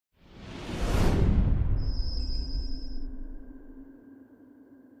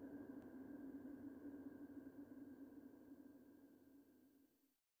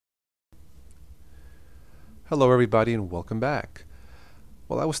Hello everybody and welcome back.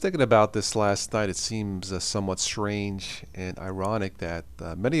 Well, I was thinking about this last night. It seems somewhat strange and ironic that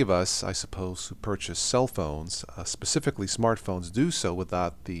many of us, I suppose, who purchase cell phones, specifically smartphones, do so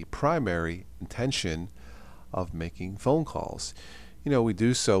without the primary intention of making phone calls. We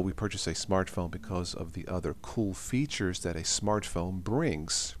purchase a smartphone because of the other cool features that a smartphone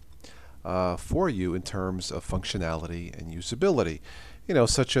brings for you in terms of functionality and usability.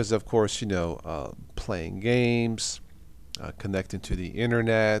 Such as, of course, playing games, connecting to the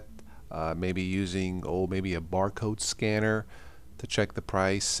internet, maybe using, maybe a barcode scanner to check the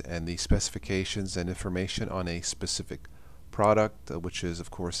price and the specifications and information on a specific product, which is,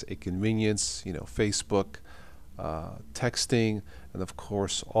 of course, a convenience, Facebook, texting, and of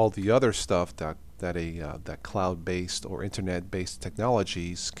course, all the other stuff that cloud-based or internet-based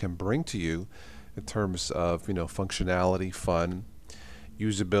technologies can bring to you in terms of, functionality, fun,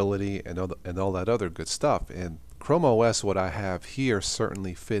 usability, and all that other good stuff. And Chrome OS, what I have here,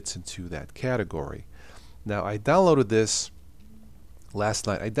 certainly fits into that category. Now, I downloaded this last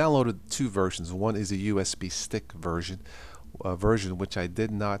night. I downloaded two versions. One is a USB stick version, which I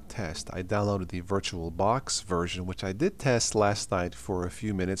did not test. I downloaded the VirtualBox version, which I did test last night for a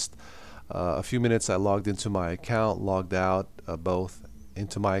few minutes. I logged into my account, logged out, both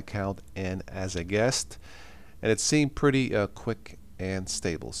into my account and as a guest, and it seemed pretty quick and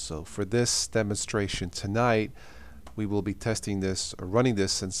stable. So for this demonstration tonight, we will be testing this, or running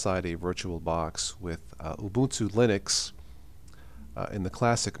this inside a VirtualBox with Ubuntu Linux in the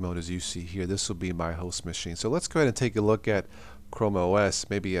classic mode, as you see here. This will be my host machine. So let's go ahead and take a look at Chrome OS.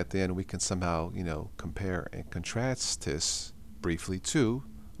 Maybe at the end we can somehow, compare and contrast this briefly to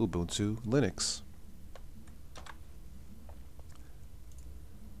Ubuntu Linux.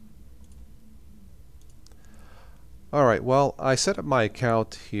 Alright, well, I set up my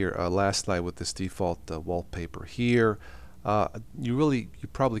account here last night with this default wallpaper here. You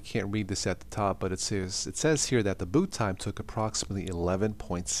probably can't read this at the top, but it says here that the boot time took approximately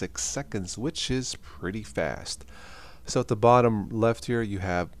 11.6 seconds, which is pretty fast. So at the bottom left here, you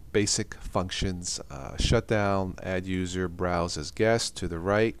have basic functions: shutdown, add user, browse as guest. To the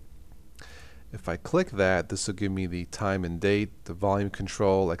right, if I click that, this will give me the time and date, the volume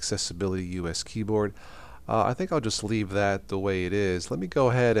control, accessibility, US keyboard. I think I'll just leave that the way it is. Let me go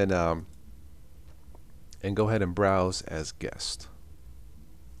ahead and browse as guest.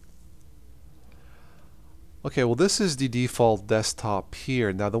 Okay, well, this is the default desktop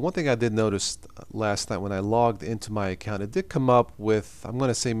here. Now, the one thing I did notice last night when I logged into my account, it did come up with, I'm going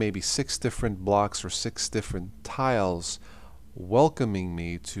to say, maybe 6 different blocks or 6 different tiles welcoming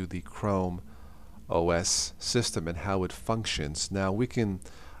me to the Chrome OS system and how it functions. Now, we can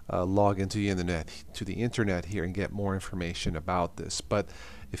log into the internet here and get more information about this. But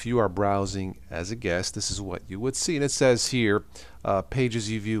if you are browsing as a guest, this is what you would see. And it says here,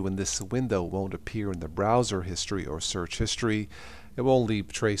 pages you view in this window won't appear in the browser history or search history. It won't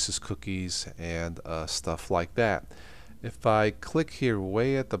leave traces, cookies, and stuff like that. If I click here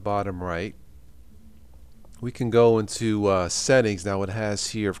way at the bottom right, we can go into settings. Now it has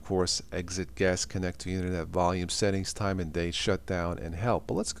here, of course, exit guest, connect to internet, volume, settings, time and date, shutdown, and help.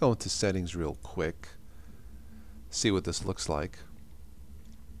 But let's go into settings real quick, see what this looks like.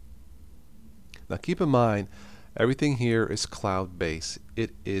 Now keep in mind, everything here is cloud-based.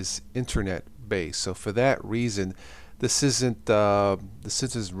 It is internet-based. So for that reason, this is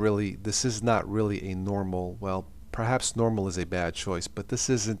not really a normal, well, perhaps normal is a bad choice, but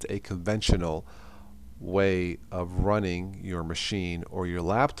this isn't a conventional way of running your machine or your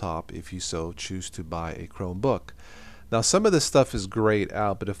laptop if you so choose to buy a Chromebook. Now, some of this stuff is grayed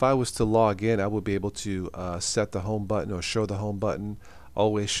out, but if I was to log in, I would be able to set the home button or show the home button,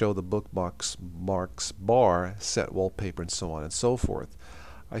 always show the bookmarks bar, set wallpaper, and so on and so forth.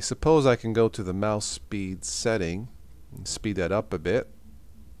 I suppose I can go to the mouse speed setting and speed that up a bit.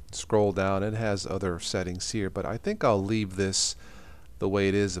 Scroll down, it has other settings here, but I think I'll leave this the way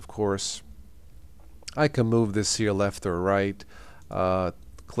it is. Of course, I can move this here left or right,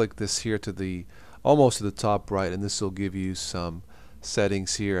 click this here to almost to the top right, and this will give you some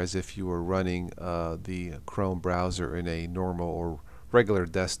settings here as if you were running the Chrome browser in a normal or regular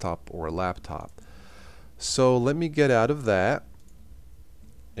desktop or laptop. So let me get out of that,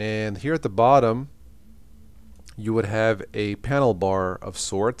 and here at the bottom you would have a panel bar of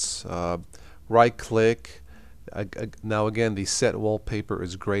sorts. Right click. Now again, the set wallpaper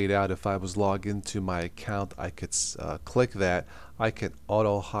is grayed out. If I was logged into my account, I could click that. I can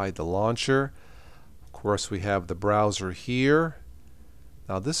auto hide the launcher. Of course, we have the browser here.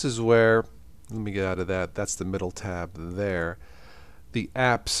 Now this is where, let me get out of that. That's the middle tab there. the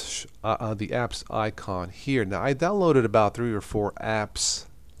apps icon here. Now I downloaded about 3 or 4 apps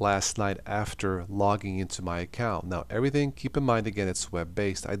last night after logging into my account. Now everything, keep in mind again, it's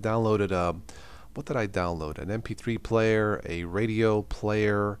web-based. I downloaded what did I download? An MP3 player, a radio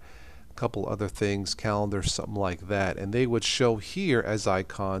player, a couple other things, calendar, something like that, and they would show here as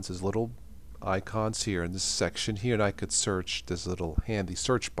icons, as little icons here in this section here, and I could search this little handy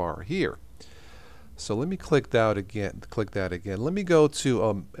search bar here. So let me click that again. Let me go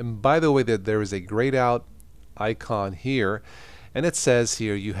to, and by the way, that there is a grayed out icon here, and it says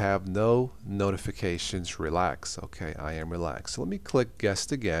here you have no notifications. Relax. Okay, I am relaxed. So let me click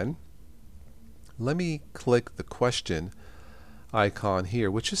guest again. Let me click the question icon here,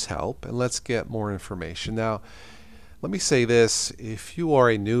 which is help, and let's get more information. Now, let me say this: if you are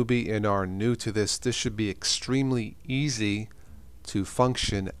a newbie and are new to this, this should be extremely easy to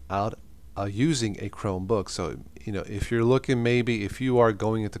function out using a Chromebook. So, if you're looking, maybe if you are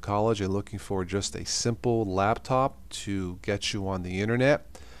going into college and looking for just a simple laptop to get you on the internet,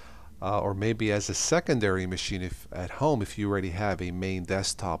 or maybe as a secondary machine if at home, if you already have a main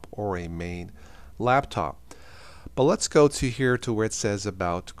desktop or a main laptop. But let's go to here to where it says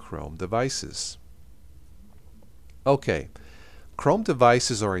about Chrome devices. Okay. Chrome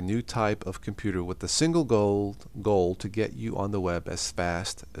devices are a new type of computer with a single goal to get you on the web as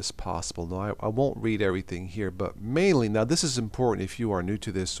fast as possible. Now, I won't read everything here, but mainly, now this is important if you are new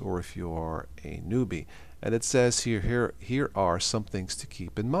to this or if you are a newbie. And it says here are some things to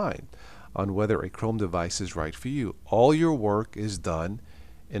keep in mind on whether a Chrome device is right for you. All your work is done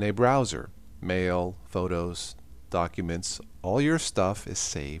in a browser. Mail, photos, documents, all your stuff is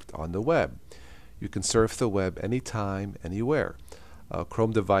saved on the web. You can surf the web anytime, anywhere.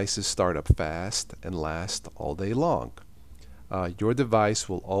 Chrome devices start up fast and last all day long. Your device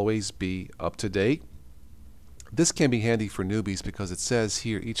will always be up to date. This can be handy for newbies because it says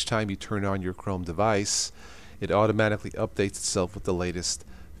here each time you turn on your Chrome device, it automatically updates itself with the latest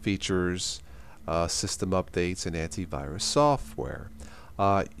features, system updates, and antivirus software.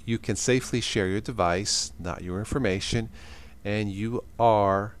 You can safely share your device, not your information, and you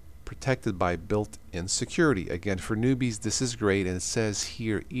are protected by built-in security. Again, for newbies, this is great, and it says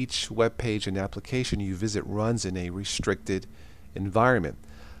here each web page and application you visit runs in a restricted environment.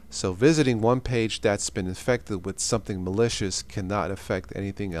 So visiting one page that's been infected with something malicious cannot affect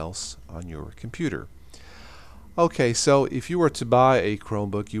anything else on your computer. Okay, so if you were to buy a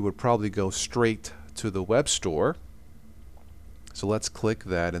Chromebook, you would probably go straight to the Webstore. So let's click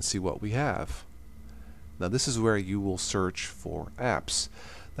that and see what we have. Now this is where you will search for apps.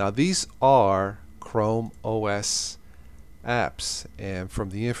 Now these are Chrome OS apps, and from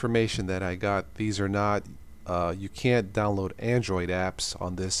the information that I got, these are not, you can't download Android apps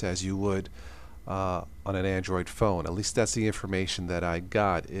on this as you would on an Android phone. At least that's the information that I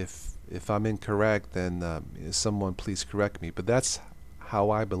got. If I'm incorrect, then someone please correct me. But that's how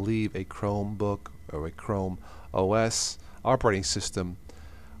I believe a Chromebook or a Chrome OS operating system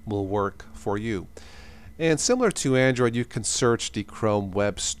will work for you. And similar to Android, you can search the Chrome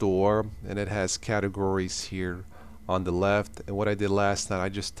Web Store, and it has categories here on the left. And what I did last night, I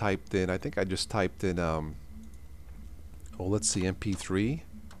just typed in, oh, let's see, MP3.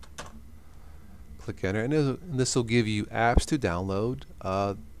 Click enter, and this will give you apps to download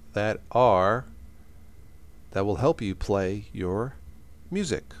that will help you play your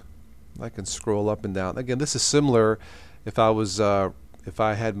music. I can scroll up and down. Again, this is similar if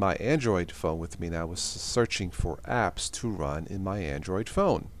I had my Android phone with me and I was searching for apps to run in my Android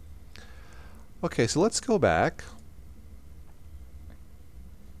phone. Okay, so let's go back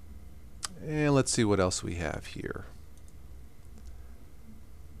and let's see what else we have here.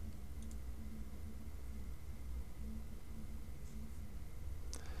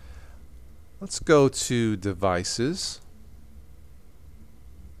 Let's go to devices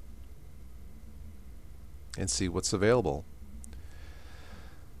and see what's available.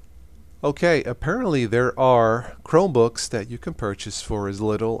 Okay, apparently there are Chromebooks that you can purchase for as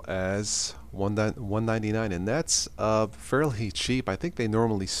little as $199, and that's fairly cheap. I think they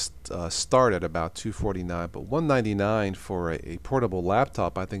normally start at about $249, but $199 for a portable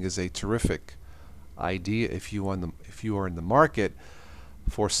laptop I think is a terrific idea if you are in the market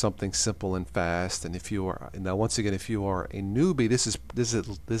for something simple and fast. And if you are, now once again, if you are a newbie, this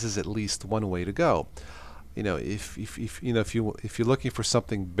is at least one way to go. If you're looking for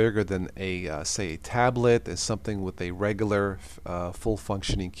something bigger than a say a tablet and something with a regular full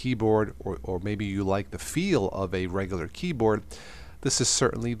functioning keyboard, or maybe you like the feel of a regular keyboard, this is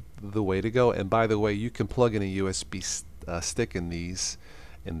certainly the way to go. And by the way, you can plug in a USB stick in these,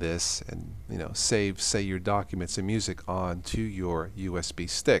 in this and save, say, your documents and music onto your USB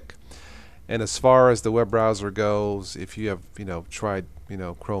stick. And as far as the web browser goes, if you have tried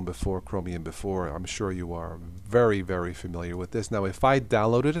Chromium before, I'm sure you are very, very familiar with this. Now, if I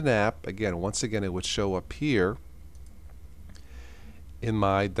downloaded an app, once again, it would show up here in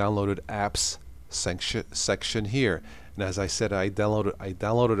my downloaded apps section here. And as I said, I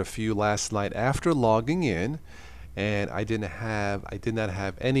downloaded a few last night after logging in, and I did not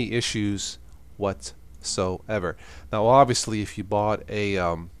have any issues whatsoever. Now, obviously, if you bought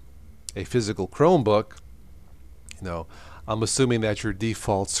a physical Chromebook, I'm assuming that your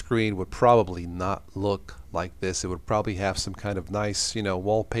default screen would probably not look like this. It would probably have some kind of nice,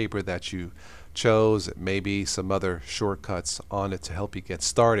 wallpaper that you chose, maybe some other shortcuts on it to help you get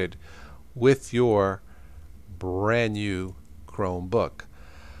started with your brand new Chromebook.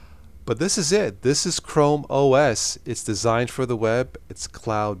 But this is it. This is Chrome OS. It's designed for the web. It's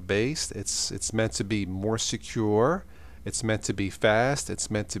cloud-based. It's meant to be more secure. It's meant to be fast.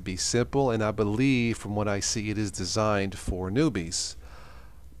 It's meant to be simple. And I believe, from what I see, it is designed for newbies.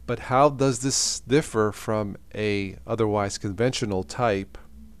 But how does this differ from a otherwise conventional type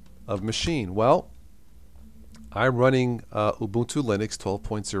of machine? Well, I'm running Ubuntu Linux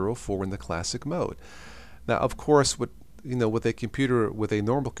 12.04 in the classic mode. Now, of course, with a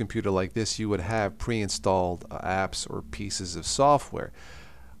normal computer like this, you would have pre-installed apps or pieces of software.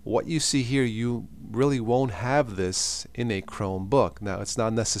 What you see here, you really won't have this in a Chromebook. Now, it's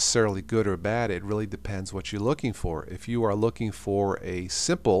not necessarily good or bad. It really depends what you're looking for. If you are looking for a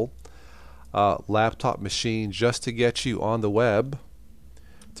simple laptop machine just to get you on the web,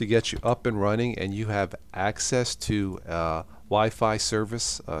 to get you up and running, and you have access to Wi-Fi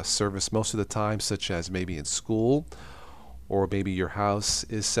service most of the time, such as maybe in school, or maybe your house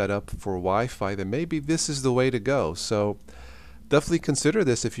is set up for Wi-Fi, then maybe this is the way to go. So definitely consider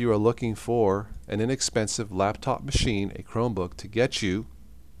this if you are looking for an inexpensive laptop machine, a Chromebook, to get you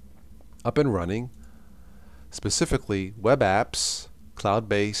up and running, specifically web apps,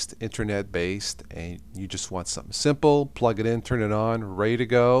 cloud-based, internet-based, and you just want something simple, plug it in, turn it on, ready to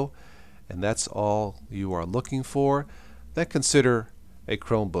go, and that's all you are looking for, then consider a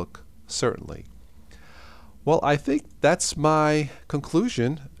Chromebook, certainly. Well, I think that's my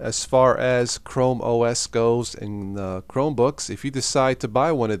conclusion as far as Chrome OS goes and Chromebooks. If you decide to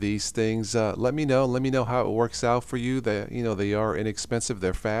buy one of these things, let me know. Let me know how it works out for you. They are inexpensive,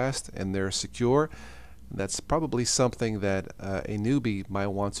 they're fast, and they're secure. That's probably something that a newbie might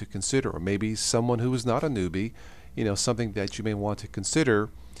want to consider, or maybe someone who is not a newbie, something that you may want to consider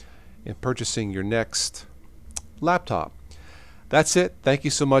in purchasing your next laptop. That's it. Thank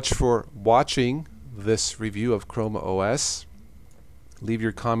you so much for watching this review of Chrome OS. Leave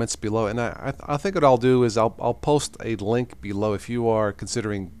your comments below, and I think what I'll do is I'll post a link below. If you are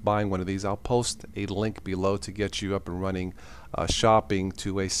considering buying one of these, I'll post a link below to get you up and running, shopping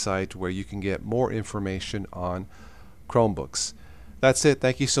to a site where you can get more information on Chromebooks. That's it.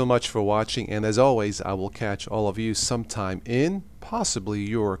 Thank you so much for watching, and as always, I will catch all of you sometime in possibly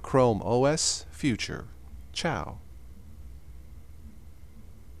your Chrome OS future. Ciao.